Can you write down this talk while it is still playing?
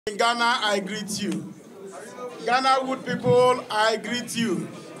In Ghana, I greet you. Ghana wood people, I greet you.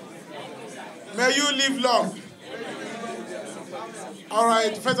 May you live long. All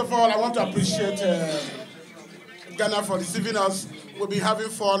right, first of all, I want to appreciate Ghana for receiving us. We'll be having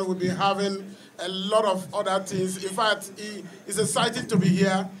fun, we'll be having a lot of other things. In fact, it's exciting to be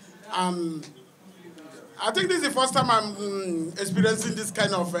here. I think this is the first time I'm experiencing this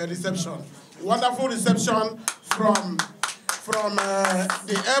kind of reception. Wonderful reception from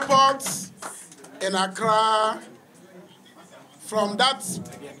the airport in Accra. From that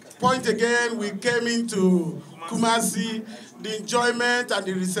point again, we came into Kumasi. The enjoyment and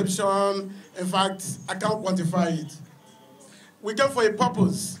the reception, in fact, I can't quantify it. We came for a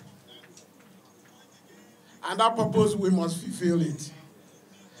purpose. And that purpose, we must fulfill it.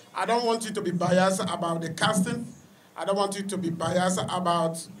 I don't want you to be biased about the casting. I don't want you to be biased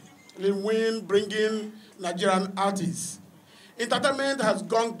about Lil Win bringing Nigerian artists. Entertainment has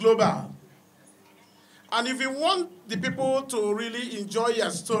gone global. And if you want the people to really enjoy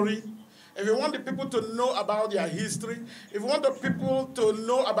your story, if you want the people to know about their history, if you want the people to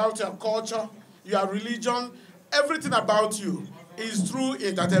know about your culture, your religion, everything about you is through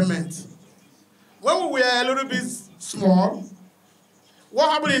entertainment. When we were a little bit small, what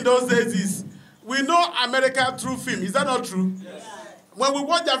happened in those days is we know America through film. Is that not true? Yes. When we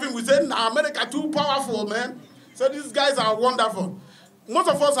watch that film, we say, nah, America too powerful, man. So these guys are wonderful. Most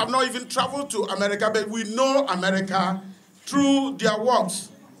of us have not even traveled to America, but we know America through their works.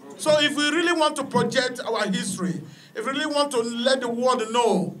 So if we really want to project our history, if we really want to let the world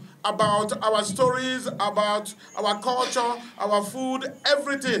know about our stories, about our culture, our food,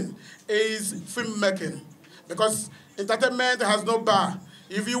 everything is filmmaking. Because entertainment has no bar.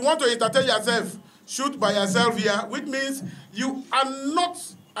 If you want to entertain yourself, shoot by yourself here, which means you are not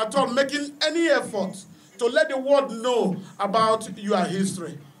at all making any effort to let the world know about your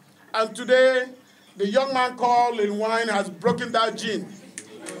history. And today, the young man called Lil Win has broken that gene.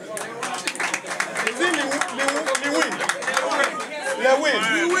 Is it Lil Win?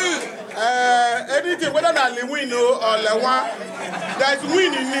 Anything, whether that's Lil Win or Lil Win, there's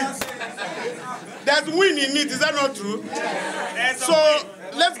win in it. There's win in it, is that not true? So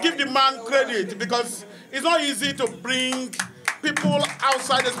let's give the man credit, because it's not easy to bring people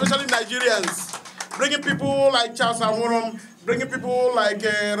outside, especially Nigerians. Bringing people like Charles Awurum, bringing people like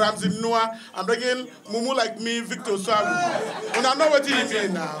Ramsey Nouah, and bringing Mumu like me, Victor Osuagwu. And I know what he means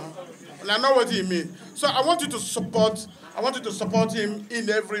now. And I know what he means. So I want you to support him in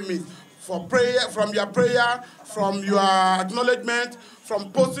every means. For prayer, from your prayer, from your acknowledgement,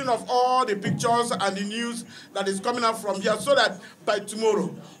 from posting of all the pictures and the news that is coming out from here, so that by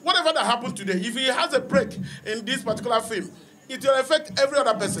tomorrow, whatever that happened today, if he has a break in this particular film, it will affect every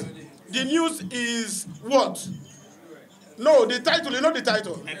other person. The news is what? No, the title, you know the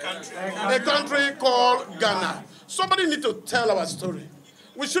title? A country called Ghana. Somebody needs to tell our story.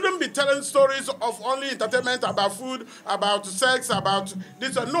 We shouldn't be telling stories of only entertainment, about food, about sex, about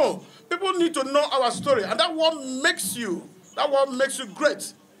this. No, people need to know our story. And that's what makes you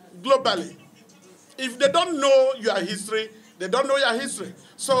great globally. If they don't know your history, they don't know your history.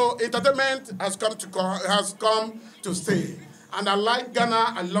 So entertainment has come to stay. And I like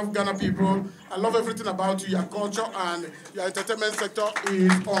Ghana, I love Ghana people, I love everything about you, your culture, and your entertainment sector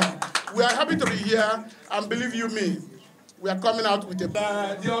is on. We are happy to be here, and believe you me, we are coming out with a...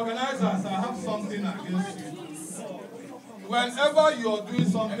 The organizers, I have something against you. Whenever you're doing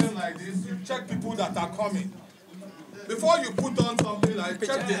something like this, you check people that are coming. Before you put on something like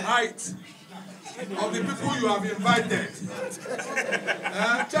check the height of the people you have invited.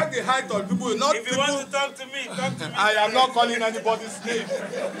 Check the height of people. Not if you people, want to talk to me, talk to me. I am not calling anybody's name.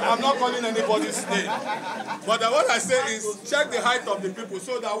 I'm not calling anybody's name. But what I say is check the height of the people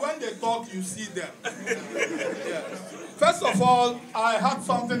so that when they talk, you see them. Yeah. First of all, I had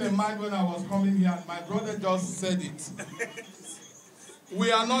something in mind when I was coming here, and my brother just said it.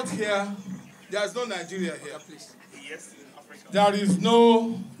 We are not here. There is no Nigeria here, please. Yes, Africa. There is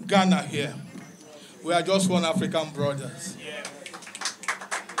no Ghana here. We are just one African brothers. Yeah.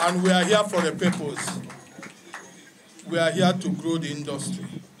 And we are here for a purpose. We are here to grow the industry.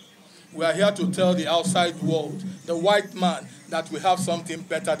 We are here to tell the outside world, the white man, that we have something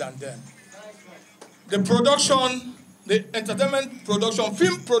better than them. The production, the entertainment production,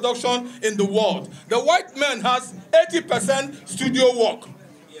 film production in the world, the white man has 80% studio work.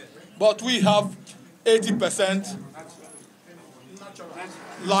 But we have 80%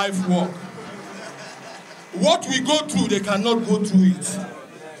 live work. What we go through, they cannot go through it.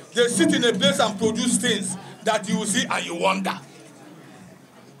 They sit in a place and produce things that you will see and you wonder.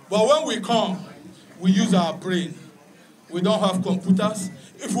 But when we come, we use our brain. We don't have computers.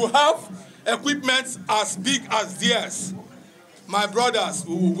 If we have equipment as big as theirs, my brothers,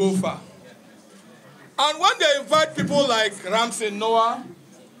 we will go far. And when they invite people like Ramsey Nouah,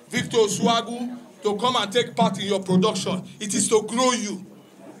 Victor Osuagwu to come and take part in your production, it is to grow you.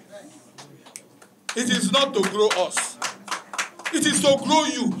 It is not to grow us. It is to grow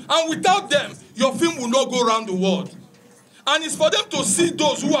you. And without them, your film will not go around the world. And it's for them to see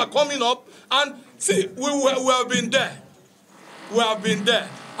those who are coming up and see, we have been there. We have been there.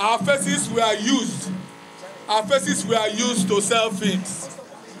 Our faces were used. Our faces were used to sell films.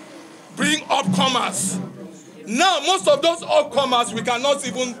 Bring upcomers. Now, most of those upcomers, we cannot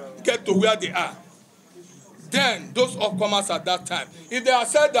even get to where they are. Then, those upcomers at that time, if they are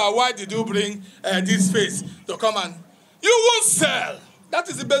said that, why did you bring this face to come and... You won't sell. That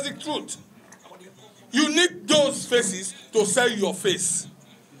is the basic truth. You need those faces to sell your face.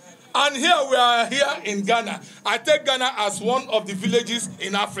 And here we are here in Ghana. I take Ghana as one of the villages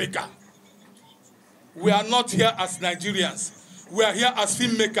in Africa. We are not here as Nigerians. We are here as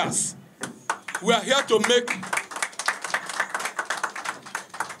filmmakers. We are here to make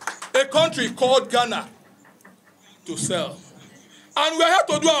a country called Ghana to sell. And we are here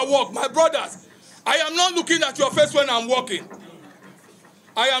to do our work. My brothers, I am not looking at your face when I'm walking.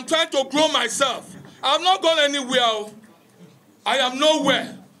 I am trying to grow myself. I have not gone anywhere. I am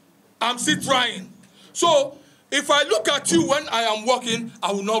nowhere. I'm still trying. So, if I look at you when I am walking,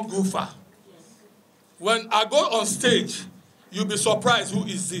 I will not go far. When I go on stage, you'll be surprised, who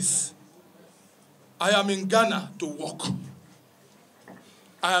is this? I am in Ghana to work.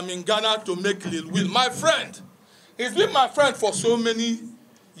 I am in Ghana to make Lil Win. My friend. He's been my friend for so many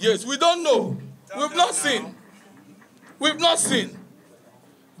years. We don't know. We've not seen. We've not seen.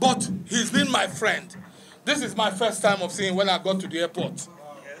 But he's been my friend. This is my first time of seeing him when I got to the airport.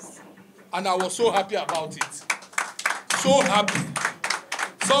 Yes. And I was so happy about it. So happy.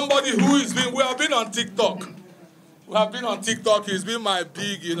 Somebody who is been, we have been on TikTok. We have been on TikTok. He's been my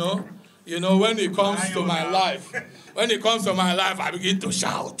big, you know, when it comes to my life. When it comes to my life, I begin to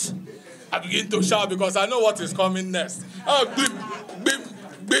shout. I begin to shout because I know what is coming next. Oh, bim, bim,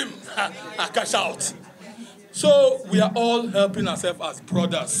 bim. I can shout. So we are all helping ourselves as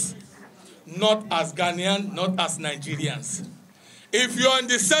brothers, not as Ghanaian, not as Nigerians. If you're in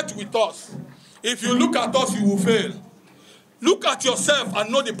the set with us, if you look at us, you will fail. Look at yourself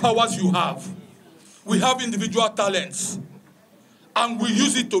and know the powers you have. We have individual talents, and we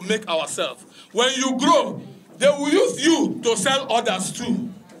use it to make ourselves. When you grow, they will use you to sell others too.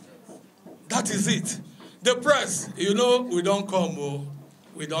 That is it. The press, you know, we don't come,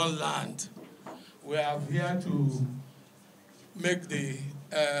 we don't land. We are here to make the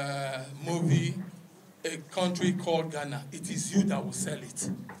movie A Country Called Ghana. It is you that will sell it.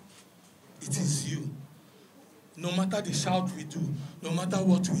 It is you. No matter the shout we do, no matter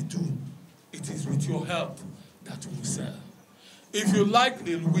what we do, it is with your help that we will sell. If you like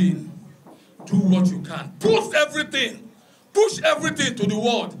Lil Win, do what you can. Push everything to the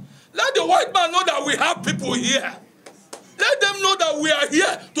world. Let the white man know that we have people here. Let them know that we are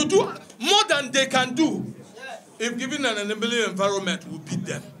here to do more than they can do. If given an enabling environment, we'll beat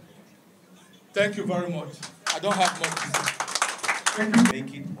them. Thank you very much. I don't have more to say.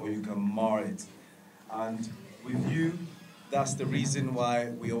 Make it or you can mar it. And with you, that's the reason why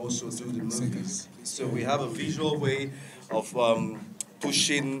we also do the movies. So we have a visual way of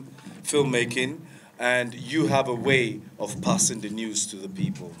pushing filmmaking, and you have a way of passing the news to the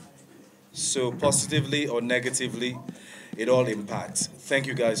people. So positively or negatively, it all impacts. Thank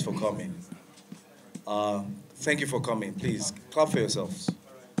you guys for coming. Thank you for coming. Please, clap for yourselves.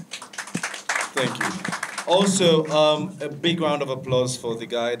 Thank you. Also, a big round of applause for the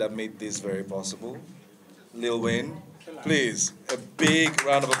guy that made this very possible, Lil Win. Please, a big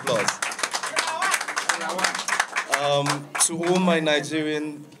round of applause. To all my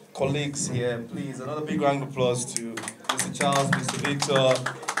Nigerian colleagues here, please, another big round of applause to Mr. Charles, Mr. Victor,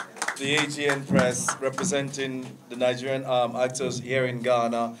 the AGN press representing the Nigerian actors here in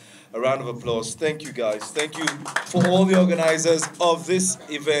Ghana. A round of applause. Thank you guys. Thank you for all the organizers of this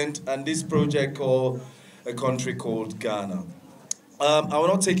event and this project called A Country Called Ghana. I will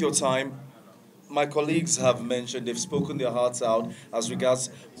not take your time. My colleagues have mentioned, they've spoken their hearts out as regards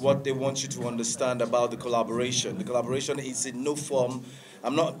what they want you to understand about the collaboration. The collaboration is in no form.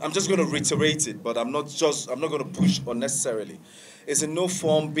 I'm just going to reiterate it, but I'm not going to push unnecessarily. It's in no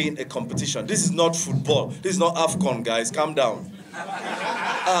form being a competition. This is not football. This is not AFCON, guys. Calm down.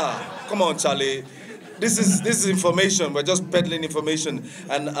 Come on, Charlie. This is information. We're just peddling information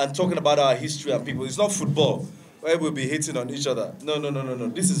and talking about our history and people. It's not football where we'll be hitting on each other. No.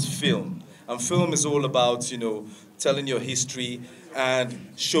 This is film. And film is all about, you know, telling your history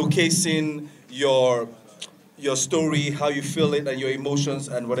and showcasing your story, how you feel it, and your emotions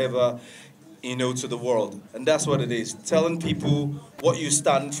and whatever, you know, to the world. And that's what it is. Telling people what you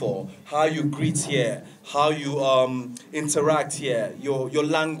stand for, how you greet here, how you interact here, your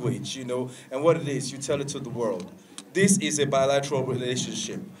language, you know, and what it is, you tell it to the world. This is a bilateral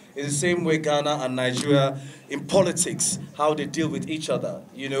relationship. It's the same way Ghana and Nigeria in politics, how they deal with each other.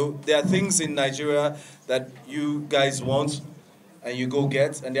 You know, there are things in Nigeria that you guys want and you go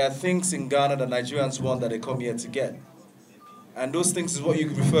get, and there are things in Ghana that Nigerians want that they come here to get. And those things is what you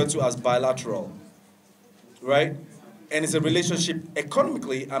refer to as bilateral, right? And it's a relationship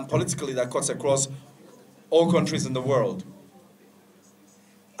economically and politically that cuts across all countries in the world.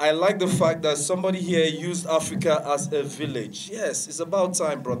 I like the fact that somebody here used Africa as a village. Yes, it's about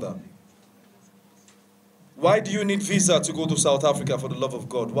time, brother. Why do you need visa to go to South Africa, for the love of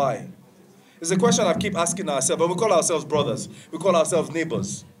God? Why? It's a question I keep asking ourselves, but we call ourselves brothers. We call ourselves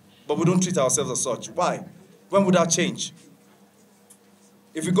neighbors, but we don't treat ourselves as such. Why? When would that change?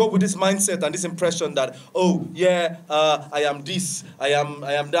 If you go with this mindset and this impression that, oh, yeah, I am this, I am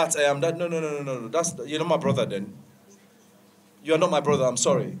that, I am that. No. You're not my brother then. You are not my brother, I'm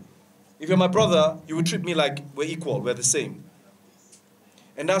sorry. If you're my brother, you would treat me like we're equal, we're the same.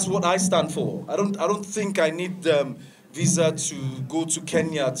 And that's what I stand for. I don't think I need visa to go to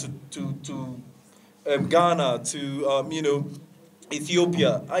Kenya, to Ghana, to you know,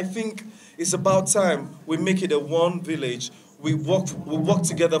 Ethiopia. I think it's about time we make it a one village. We work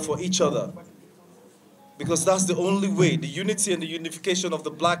together for each other. Because that's the only way. The unity and the unification of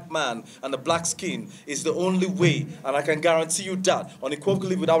the black man and the black skin is the only way. And I can guarantee you that,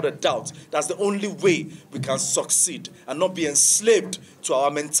 unequivocally without a doubt, that's the only way we can succeed and not be enslaved to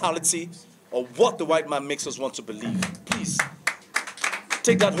our mentality or what the white man makes us want to believe. Please,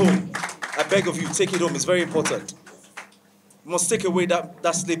 take that home. I beg of you, take it home. It's very important. We must take away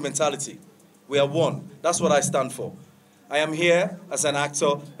that slave mentality. We are one. That's what I stand for. I am here as an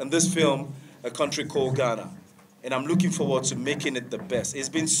actor in this film, A Country Called Ghana. And I'm looking forward to making it the best. It's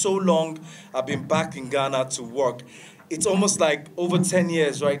been so long I've been back in Ghana to work. It's almost like over 10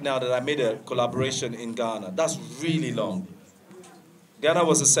 years right now that I made a collaboration in Ghana. That's really long. Ghana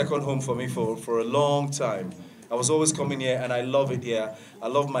was a second home for me for a long time. I was always coming here and I love it here. I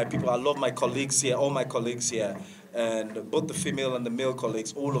love my people, I love my colleagues here, all my colleagues here. And both the female and the male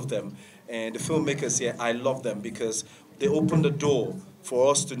colleagues, all of them. And the filmmakers here, I love them because they opened the door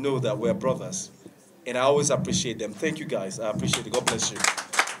for us to know that we're brothers. And I always appreciate them. Thank you guys. I appreciate it. God bless you.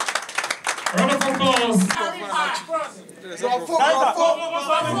 Round of applause.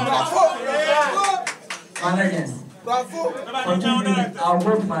 Forgive me, I'll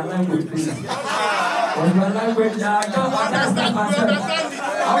work my language, please. Because my language, I don't understand myself.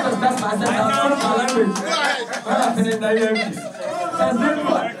 I understand myself, I'll work my language. When I finish that year, that's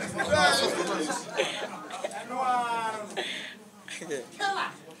simple.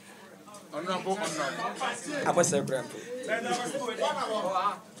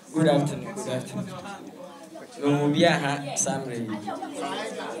 Good afternoon, good afternoon. No, we are Samri.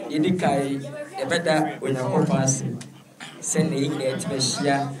 Idikai, a better when you're passing. Send the English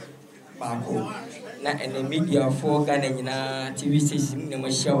Messiah Bako. Na and the media for Ghanaian TV station,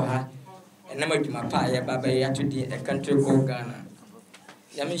 no show her. And number to my pie, Baba, to the country called Ghana.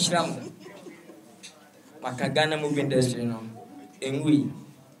 Yamishram Makagana movie industry, no. And we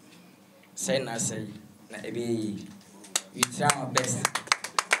say, na ebe we try our best.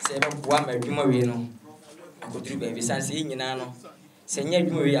 Say, one my Jumawino. I could do baby Sansi in Nano. Senya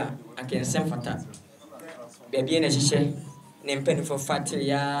Juria, I can send for that. Baby and a shisha, name penny for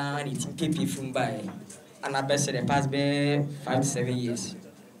fatty and eating pipi from by. And I best the past be 5 to 7 years.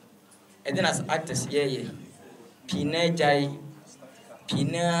 And then as actors, yeah. Pina Jai,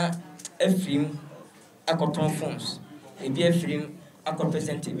 Pina a film, I got on phones. A beer film, I could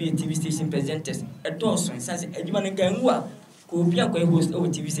present TV station presenters. A Dawson, Sansi, a human in Ganua, who be a host over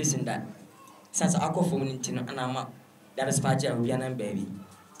TV station that. Since I call for me and I'm up, that is part of Biana baby.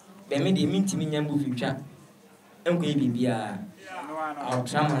 Baby, they mean to me and move you. And baby, I'll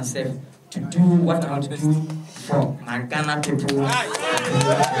try myself to do what I want to do for my Ghana people.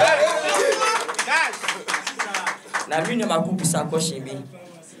 Now, you know, my book is a question me.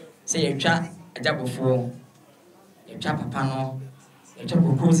 Say a chat, a job before, a chap a panel, a chap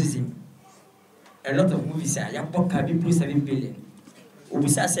of processing. A lot of movies are young pop can be plus 7 billion.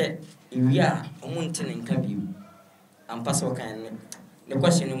 Ubisa said, we are a mountain in Kabu. And Paso can the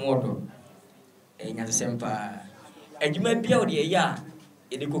question in water. And at the same time, and you may be out here,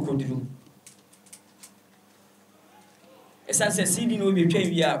 in the cocoa. Esan say CD no be twa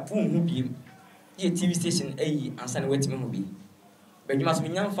wi a fu hu biem. Ye TV station ayi ansa na wetime ho bi. But you must be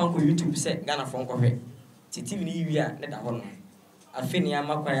nyam fan ko YouTube say Ghana phone ko hwe. Ti TV ni wi a ne da ho no. Afeni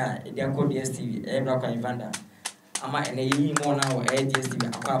amakwa ya e dia ko DSTV e bra kwa Ivanda. Ama ene yi mo na wo e DSTV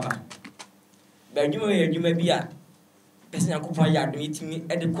akwaba. But you may be a person yakupon ya do itimi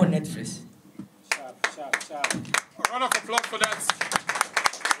e de ko Netflix. Sharp. A round of applause for that.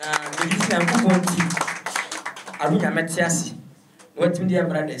 Na the reason yakupon ti arunya metiasi. What me dear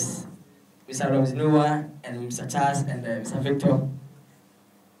brothers, Mr. Ramsey Nouah and Mr. Charles and Mr. Victor.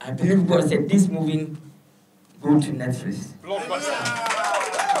 I believe God said this movie go to Netflix.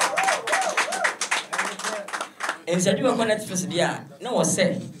 And said you are going to Netflix there. No one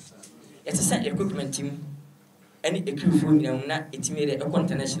said it's a set equipment team. Any equipment na it made a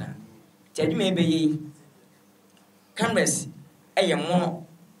international. Tell you maybe cameras a mono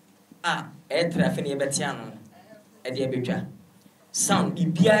air traffic near Betiano at the Abica. Sound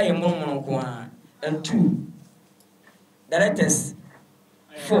BPI a mono and 2 directors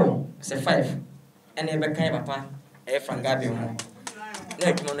 4 say 5 and a Becca papa a from Gabion.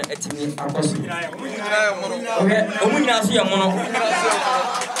 Next mono at me apostle. Okay, see a mono.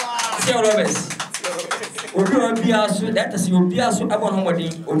 See Roberts. Obi aso that is obi aso abon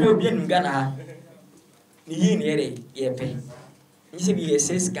homodin obi enu Ghana ni yi ni ere ye pe ni se bi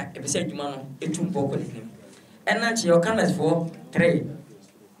SS ka e be se adwuma no etum poko ni nim ena che your cameras for 3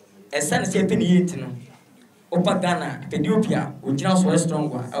 esa na se pe ni yiti no opa Ghana Ethiopia ogina so strong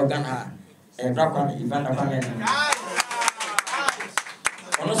wa e Ghana e bra kwa Ivanda kwa men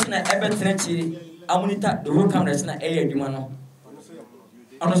ono se na ebe trechi amunita the whole cameras na e adwuma no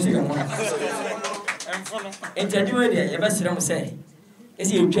ono se yo mo and I do it, ever see them say,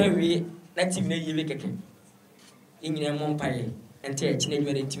 is you carry not even a year keke in your mom pie and teach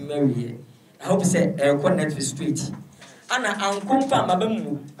me to marry. I hope say a connect with street. Anna, I'm confirm my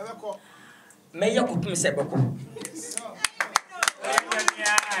bamboo. May you cook me sepako.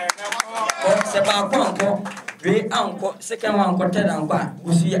 Sepa we uncle, second one, quarter and bar,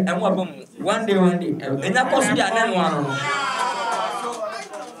 who see and one day, and that was the other one.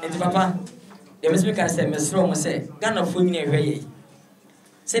 And papa. The Mr. say, Miss Roma say, Ghana for me away.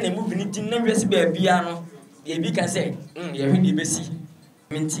 Send a movie in no rest be a piano. The baby can say, you're really busy.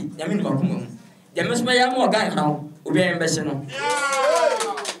 Minty, Yamin Makumum. The Miss Mayamo guy now, Uber Ambassador.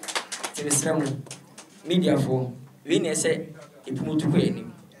 Miss Roma, media for Winnie say, if you to pay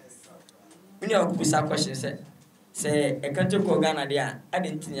him. We know who question say, a country called Ghana there, I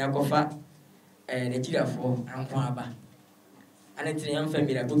didn't think I go far and a dealer for Anquaba. And it's a young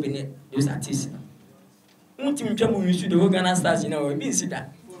family that go in it, those artists. Mutim trouble you should the Ghana stars, you know, be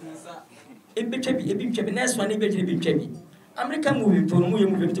that. It be chubby, next one, it be chubby. American movie for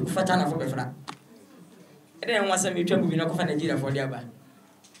moving to Fatana for Befra. And then once I trouble, we not find a dealer for the other.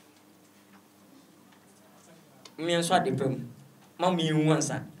 Me and swat the poem. Mammy,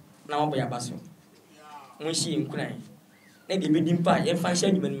 once, now by a basso. When she in crying. Maybe bidding pie and find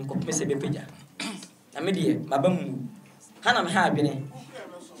shadowman, Miss Ebeja. I made it, my bum. Hannah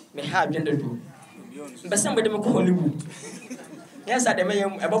may have gender do. But somebody will call Hollywood. Yes, I may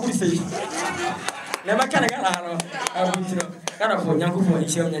about to say. Never can I get out of young for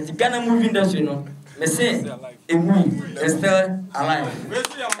insurance and the Ghana movie industry. No, may say a movie is still alive.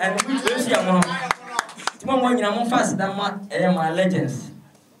 And we will see a more. Tomorrow, I'm faster than my legends.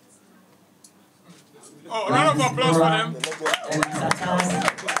 Oh, a round of applause for them. And Mr. Charles and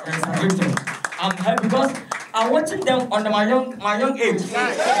Mr. Victor. I'm happy because I'm watching them on my young age. I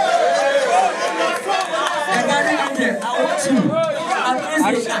watch you.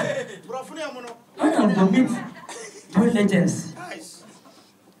 I want to meet two legends.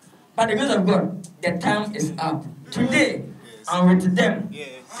 By the grace of God, the time is up. Today, I'm with them.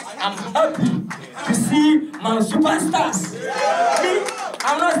 I'm happy to see my superstars. Me,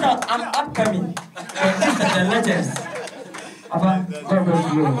 I'm not star, I'm upcoming. And these are the legends. Papa, God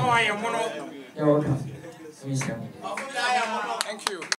bless you. You're welcome. Thank you.